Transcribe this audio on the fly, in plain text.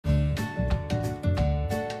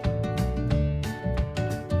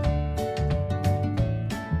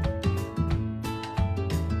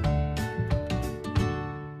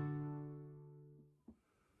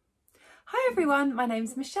Hi everyone, my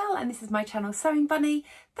name's Michelle and this is my channel Sewing Bunny.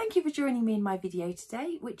 Thank you for joining me in my video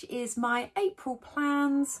today, which is my April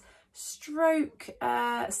plans stroke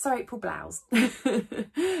sew April blouse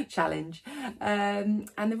challenge. And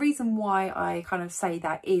the reason why I kind of say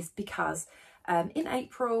that is because in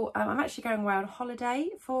April I'm actually going away on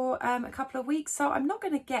holiday for a couple of weeks, so I'm not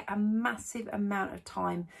going to get a massive amount of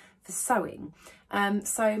time for sewing.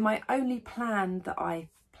 So my only plan that I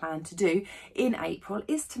plan to do in April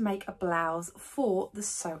is to make a blouse for the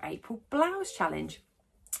Sew April Blouse Challenge.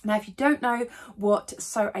 Now, if you don't know what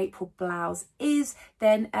Sew April Blouse is,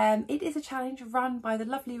 then it is a challenge run by the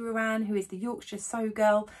lovely Ruanne, who is the Yorkshire Sew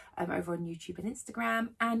Girl over on YouTube and Instagram,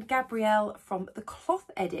 and Gabrielle from The Cloth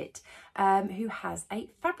Edit, who has a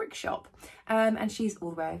fabric shop, and she's all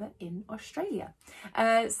the way over in Australia.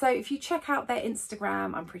 So if you check out their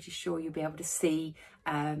Instagram, I'm pretty sure you'll be able to see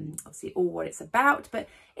obviously all what it's about. But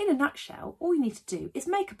in a nutshell, all you need to do is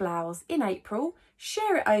make a blouse in April,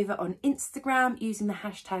 share it over on Instagram using the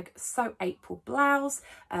hashtag #SewAprilBlouse,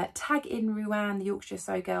 tag in Ruanne, the Yorkshire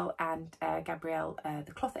Sew Girl, and Gabrielle,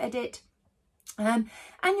 the Cloth Edit. And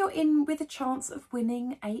you're in with a chance of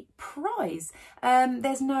winning a prize.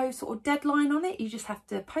 There's no sort of deadline on it. You just have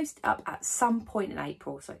to post it up at some point in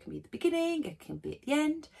April. So it can be at the beginning, it can be at the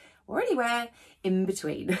end, or anywhere in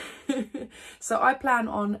between. So I plan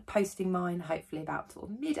on posting mine hopefully about sort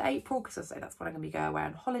of mid-April, because I say that's when I'm going to be going away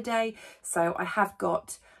on holiday. So I have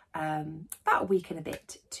got about a week and a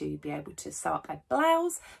bit to be able to sew up a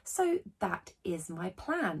blouse. So that is my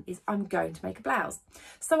plan, is I'm going to make a blouse.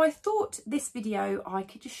 So I thought this video I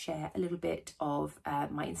could just share a little bit of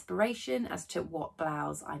my inspiration as to what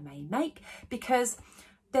blouse I may make, because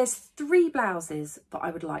there's 3 blouses that I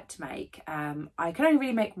would like to make. I can only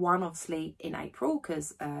really make one, obviously, in April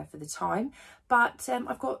because for the time, but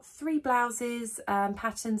I've got 3 blouses,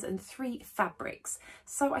 patterns, and 3 fabrics.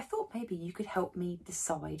 So I thought maybe you could help me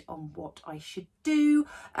decide on what I should do.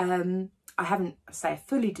 I haven't, say,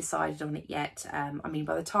 fully decided on it yet. I mean,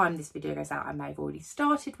 by the time this video goes out, I may have already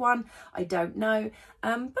started one. I don't know.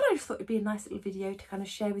 But I just thought it'd be a nice little video to kind of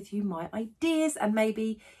share with you my ideas, and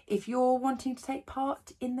maybe if you're wanting to take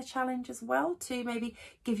part in the challenge as well, to maybe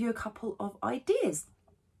give you a couple of ideas.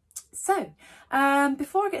 So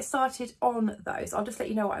before I get started on those, I'll just let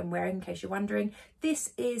you know what I'm wearing in case you're wondering.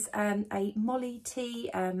 This is a Molly tee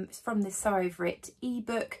from the Sew Over It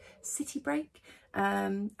ebook, City Break.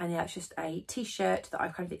 And yeah, it's just a t-shirt that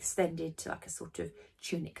I've kind of extended to like a sort of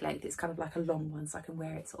tunic length. It's kind of like a long one, so I can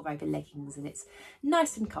wear it sort of over leggings, and it's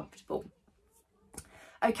nice and comfortable.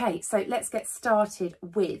 Okay, so let's get started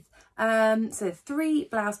with so 3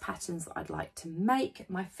 blouse patterns that I'd like to make.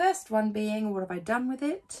 My first one being, what have I done with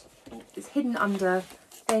it? It's hidden under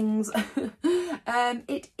things.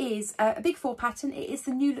 It is a big 4 pattern. It is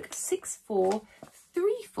the New Look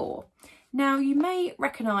 6434. Now, you may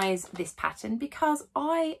recognise this pattern because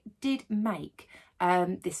I did make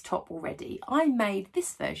this top already. I made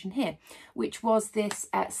this version here, which was this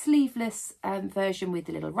sleeveless version with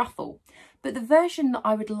the little ruffle. But the version that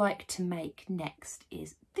I would like to make next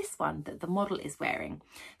is this one that the model is wearing.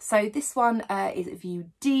 So this one is view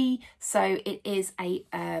D. So it is a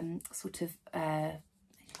sort of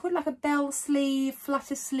call it like a bell sleeve,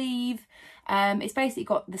 flutter sleeve. It's basically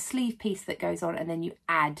got the sleeve piece that goes on, and then you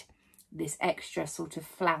add this extra sort of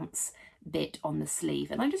flounce bit on the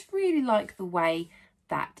sleeve, and I just really like the way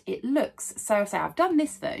that it looks. So I've done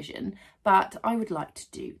this version, but I would like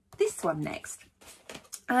to do this one next.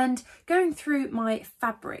 And going through my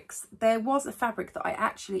fabrics, there was a fabric that I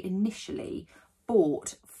actually initially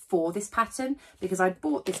bought for this pattern, because I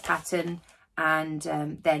bought this pattern and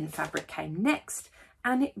then fabric came next,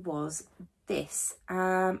 and it was this.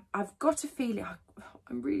 I've got a feeling,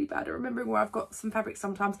 I'm really bad at remembering where I've got some fabric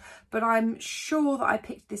sometimes, but I'm sure that I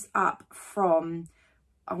picked this up from,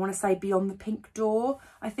 I want to say, Beyond the Pink Door,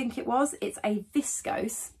 I think it was. It's a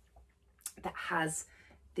viscose that has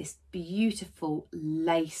this beautiful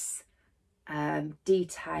lace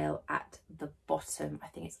detail at the bottom. I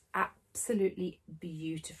think it's absolutely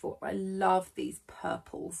beautiful. I love these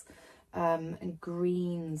purples and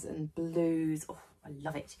greens and blues. Oh, I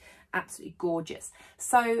love it. Absolutely gorgeous.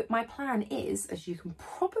 So my plan is, as you can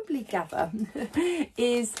probably gather,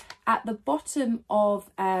 is at the bottom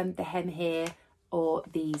of the hem here, or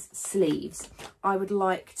these sleeves, I would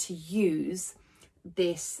like to use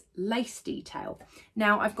this lace detail.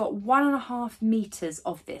 Now I've got 1.5 meters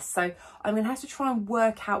of this, so I'm going to have to try and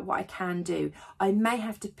work out what I can do. I may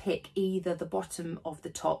have to pick either the bottom of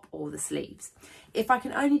the top or the sleeves. If I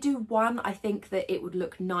can only do one, I think that it would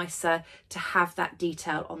look nicer to have that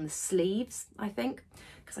detail on the sleeves, I think,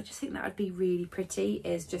 because I just think that would be really pretty,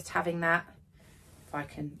 is just having that if I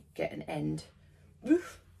can get an end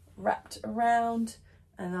wrapped around,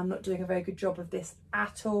 and I'm not doing a very good job of this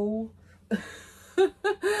at all.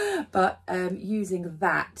 But using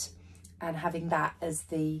that and having that as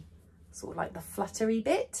the sort of like the fluttery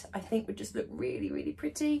bit, I think would just look really, really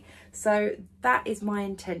pretty. So that is my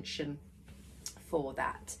intention for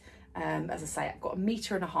that. As I say, I've got 1.5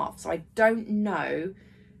 meters, so I don't know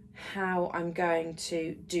how I'm going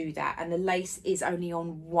to do that, and the lace is only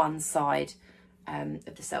on one side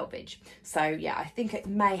of the selvage. So yeah, I think it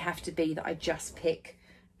may have to be that I just pick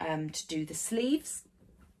to do the sleeves,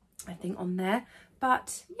 I think, on there.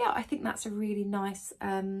 But yeah, I think that's a really nice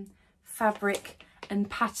fabric and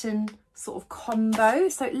pattern sort of combo.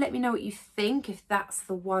 So let me know what you think, if that's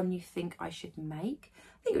the one you think I should make.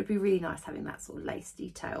 I think it would be really nice having that sort of lace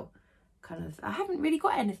detail kind of. I haven't really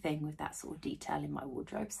got anything with that sort of detail in my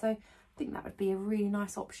wardrobe, so I think that would be a really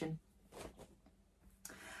nice option.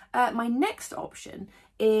 My next option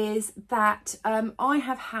is that I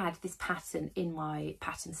have had this pattern in my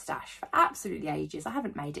pattern stash for absolutely ages. I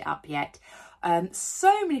haven't made it up yet.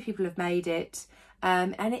 So many people have made it,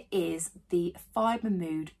 and it is the Fibre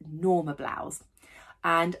Mood Norma blouse.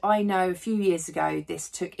 And I know a few years ago this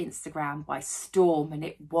took Instagram by storm, and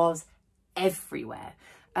it was everywhere.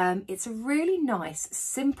 It's a really nice,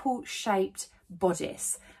 simple shaped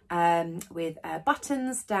bodice with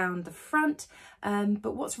buttons down the front.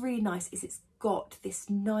 But what's really nice is it's got this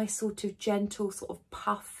nice sort of gentle sort of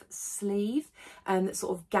puff sleeve that's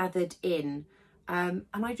sort of gathered in. And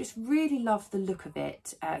I just really love the look of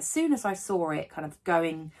it. As soon as I saw it kind of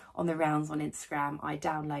going on the rounds on Instagram, I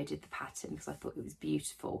downloaded the pattern because I thought it was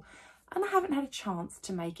beautiful. And I haven't had a chance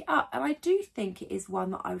to make it up. And I do think it is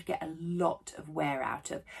one that I would get a lot of wear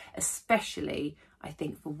out of, especially, I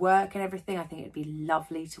think, for work and everything. I think it'd be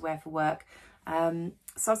lovely to wear for work. So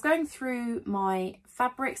I was going through my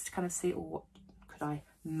fabrics to kind of see, what could I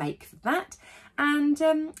make for that.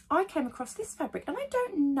 And I came across this fabric, and I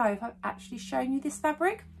don't know if I've actually shown you this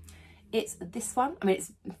fabric. It's this one. I mean,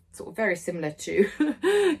 it's sort of very similar to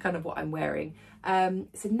kind of what I'm wearing.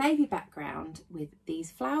 It's a navy background with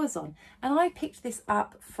these flowers on, and I picked this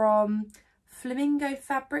up from Flamingo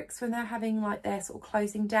fabrics when they're having like their sort of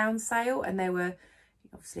closing down sale, and they were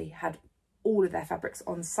obviously had all of their fabrics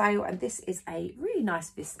on sale. And this is a really nice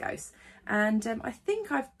viscose, and I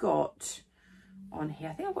think I've got on here,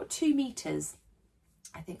 I think I've got 2 meters,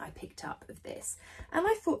 I think I picked up of this, and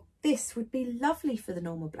I thought this would be lovely for the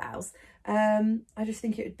normal blouse. I just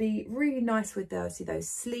think it would be really nice with those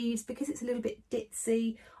sleeves, because it's a little bit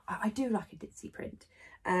ditzy. I do like a ditzy print.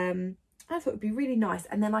 I thought it would be really nice,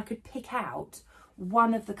 and then I could pick out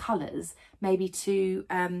one of the colours, maybe to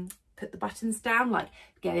put the buttons down, like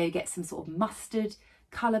get some sort of mustard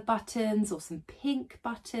colour buttons, or some pink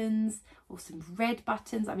buttons, or some red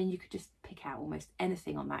buttons. I mean, you could just pick out almost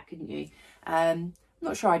anything on that, couldn't you? I'm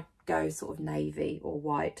not sure I'd go sort of navy or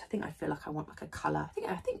white. I think I feel like I want like a colour.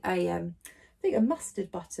 I think a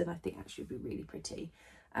mustard button I think actually would be really pretty.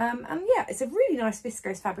 And yeah, it's a really nice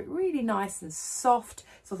viscose fabric, really nice and soft.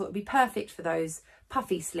 So I thought it'd be perfect for those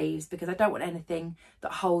puffy sleeves, because I don't want anything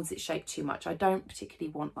that holds its shape too much. I don't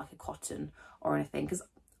particularly want like a cotton or anything, because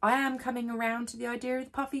I am coming around to the idea of the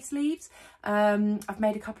puffy sleeves. I've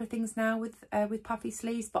made a couple of things now with puffy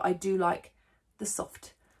sleeves, but I do like the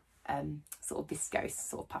soft sort of viscose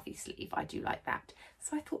sort of puffy sleeve. I do like that.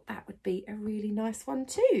 So I thought that would be a really nice one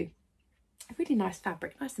too. A really nice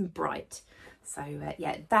fabric, nice and bright. So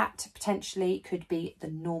yeah, that potentially could be the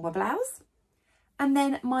Norma blouse. And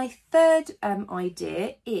then my third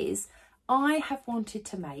idea is I have wanted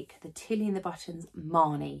to make the Tilly and the Buttons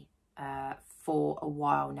Marnie for a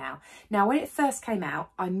while now. Now, when it first came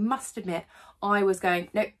out, I must admit, I was going,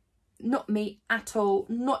 nope, not me at all,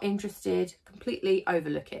 not interested, completely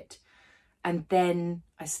overlook it. And then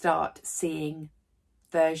I start seeing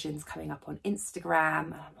versions coming up on Instagram,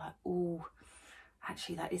 and I'm like, oh,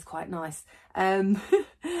 actually that is quite nice. And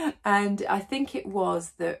I think it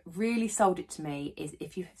was that really sold it to me is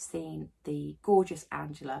if you have seen the gorgeous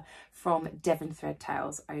Angela from Devon Thread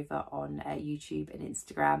Tales over on YouTube and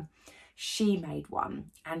Instagram. She made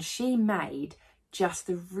one, and she made just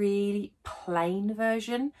the really plain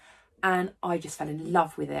version, and I just fell in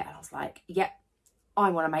love with it, and I was like, yep,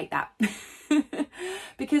 I want to make that.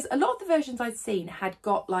 Because a lot of the versions I'd seen had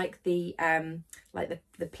got like the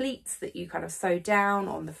pleats that you kind of sew down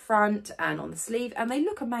on the front and on the sleeve, and they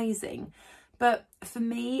look amazing. But for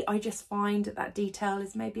me, I just find that detail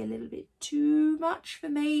is maybe a little bit too much for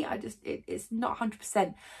me. It's not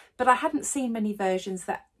 100%. But I hadn't seen many versions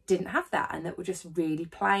that didn't have that, and that were just really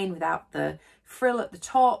plain without the frill at the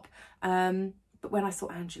top. But when I saw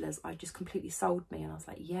Angela's, I just completely sold me, and I was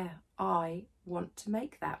like, yeah, I want to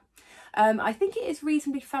make that. I think it is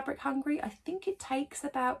reasonably fabric hungry. I think it takes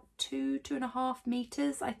about 2.5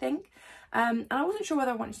 meters, I think. And I wasn't sure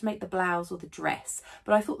whether I wanted to make the blouse or the dress,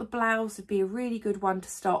 but I thought the blouse would be a really good one to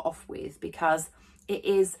start off with because it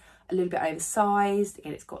is a little bit oversized.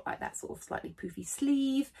 Again, it's got like that sort of slightly poofy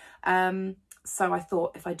sleeve. So I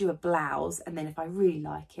thought if I do a blouse and then if I really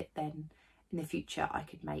like it, then in the future I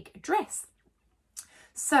could make a dress.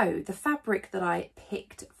 So the fabric that I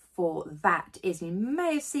picked for that is, you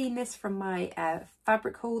may have seen this from my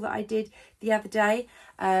fabric haul that I did the other day.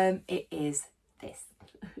 It is this.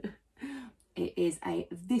 It is a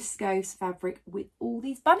viscose fabric with all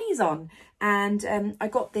these bunnies on, and I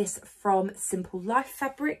got this from Simple Life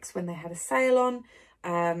Fabrics when they had a sale on,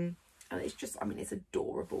 and it's just, I mean, it's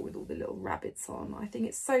adorable with all the little rabbits on. I think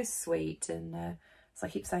it's so sweet, and so I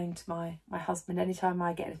keep saying to my husband, anytime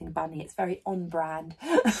I get anything bunny, it's very on brand.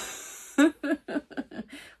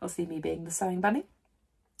 I'll see me being the sewing bunny.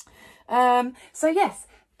 So yes,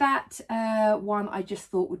 that one I just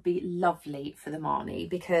thought would be lovely for the Marnie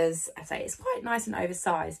because, I say, it's quite nice and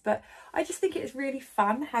oversized, but I just think it's really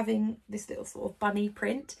fun having this little sort of bunny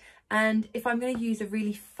print. And if I'm going to use a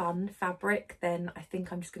really fun fabric, then I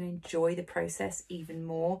think I'm just going to enjoy the process even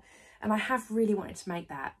more. And I have really wanted to make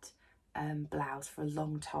that blouse for a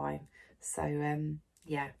long time. So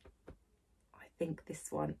yeah, I think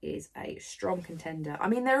this one is a strong contender. I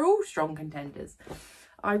mean, they're all strong contenders.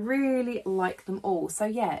 I really like them all. So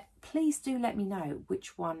yeah, please do let me know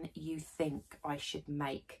which one you think I should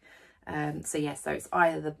make. So yeah, so it's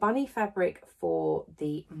either the bunny fabric for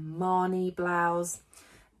the Marnie blouse,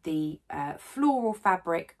 the floral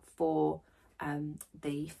fabric for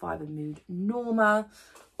the Fibre Mood Norma,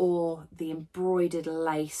 or the embroidered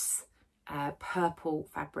lace purple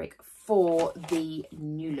fabric for the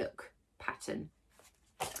New Look pattern.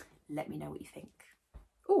 Let me know what you think.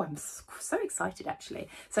 Oh, I'm so excited actually.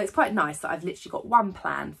 So it's quite nice that I've literally got one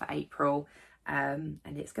plan for April, and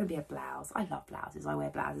it's going to be a blouse. I love blouses. I wear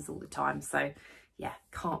blouses all the time. So yeah,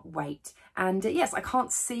 can't wait. And yes, I can't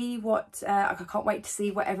wait to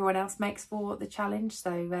see what everyone else makes for the challenge.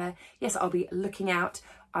 So yes, I'll be looking out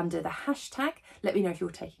under the hashtag. Let me know if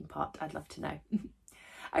you're taking part. I'd love to know.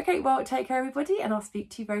 Okay, well, take care everybody, and I'll speak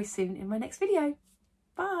to you very soon in my next video.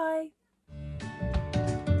 Bye.